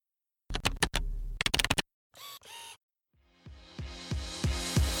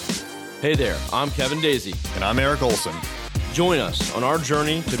Hey there, I'm Kevin Daisy. And I'm Eric Olson. Join us on our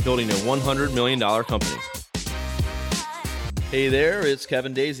journey to building a $100 million company. Hey there, it's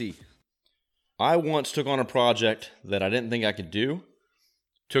Kevin Daisy. I once took on a project that I didn't think I could do,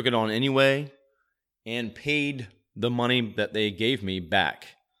 took it on anyway, and paid the money that they gave me back.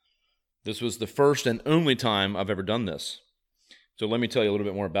 This was the first and only time I've ever done this. So let me tell you a little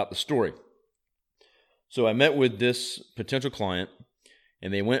bit more about the story. So I met with this potential client,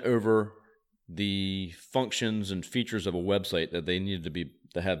 and they went over the functions and features of a website that they needed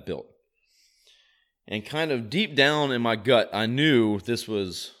to have built. And kind of deep down in my gut, I knew this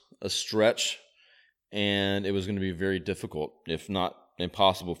was a stretch, and it was going to be very difficult, if not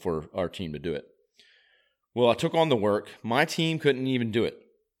impossible, for our team to do it. Well, I took on the work. My team couldn't even do it.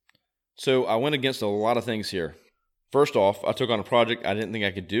 So I went against a lot of things here. First off, I took on a project I didn't think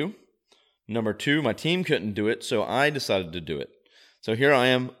I could do. Number two, my team couldn't do it, so I decided to do it. So here I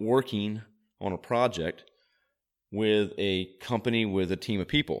am working on a project with a company with a team of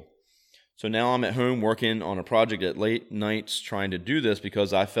people. So now I'm at home working on a project at late nights trying to do this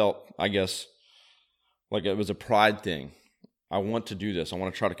because I felt, I guess, like it was a pride thing. I want to do this. I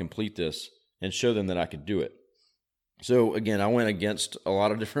want to try to complete this and show them that I could do it. So again, I went against a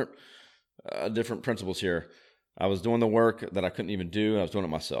lot of different principles here. I was doing the work that I couldn't even do, and I was doing it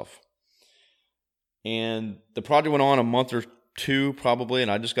myself. And the project went on a month or two probably, and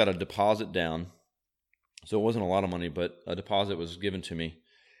I just got a deposit down. So it wasn't a lot of money, but a deposit was given to me.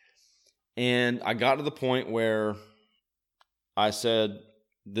 And I got to the point where I said,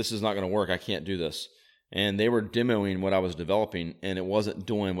 this is not going to work. I can't do this. And they were demoing what I was developing, and it wasn't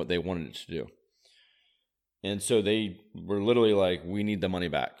doing what they wanted it to do. And so they were literally like, we need the money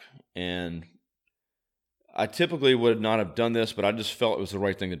back. And I typically would not have done this, but I just felt it was the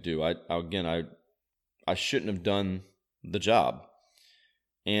right thing to do. I shouldn't have done the job.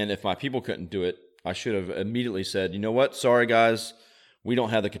 And if my people couldn't do it, I should have immediately said, you know what? Sorry, guys. We don't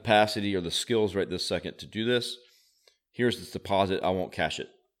have the capacity or the skills right this second to do this. Here's this deposit. I won't cash it.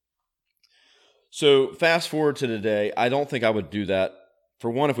 So fast forward to today, I don't think I would do that. For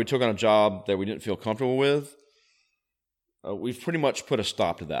one, if we took on a job that we didn't feel comfortable with, we've pretty much put a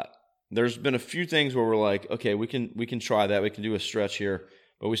stop to that. There's been a few things where we're like, okay, we can try that. We can do a stretch here,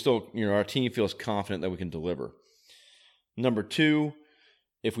 but we still, our team feels confident that we can deliver. Number two,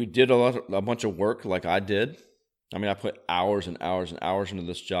 if we did a bunch of work like I did, I put hours and hours and hours into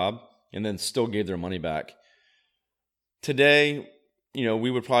this job and then still gave their money back. Today, we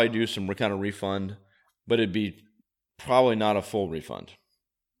would probably do some kind of refund, but it'd be probably not a full refund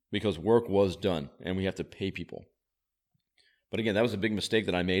because work was done and we have to pay people. But again, that was a big mistake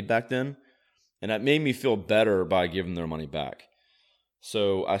that I made back then, and that made me feel better by giving their money back.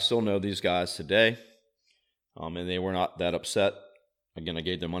 So I still know these guys today, and they were not that upset. Again, I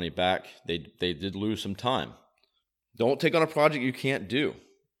gave their money back. They did lose some time. Don't take on a project you can't do.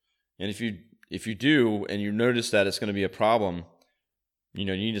 And if you do and you notice that it's going to be a problem, you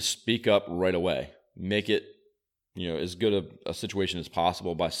need to speak up right away. Make it, as good a situation as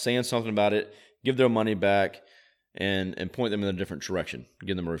possible by saying something about it, give their money back, and point them in a different direction.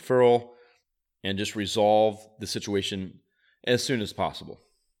 Give them a referral, and just resolve the situation as soon as possible.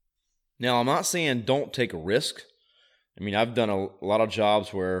 Now, I'm not saying don't take a risk. I've done a lot of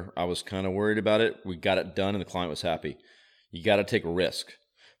jobs where I was kind of worried about it. We got it done, and the client was happy. You got to take a risk.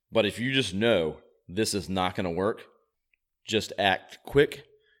 But if you just know this is not going to work, just act quick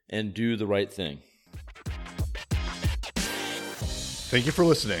and do the right thing. Thank you for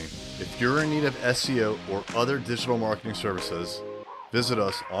listening. If you're in need of SEO or other digital marketing services, visit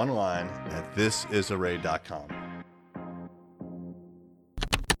us online at thisisarray.com.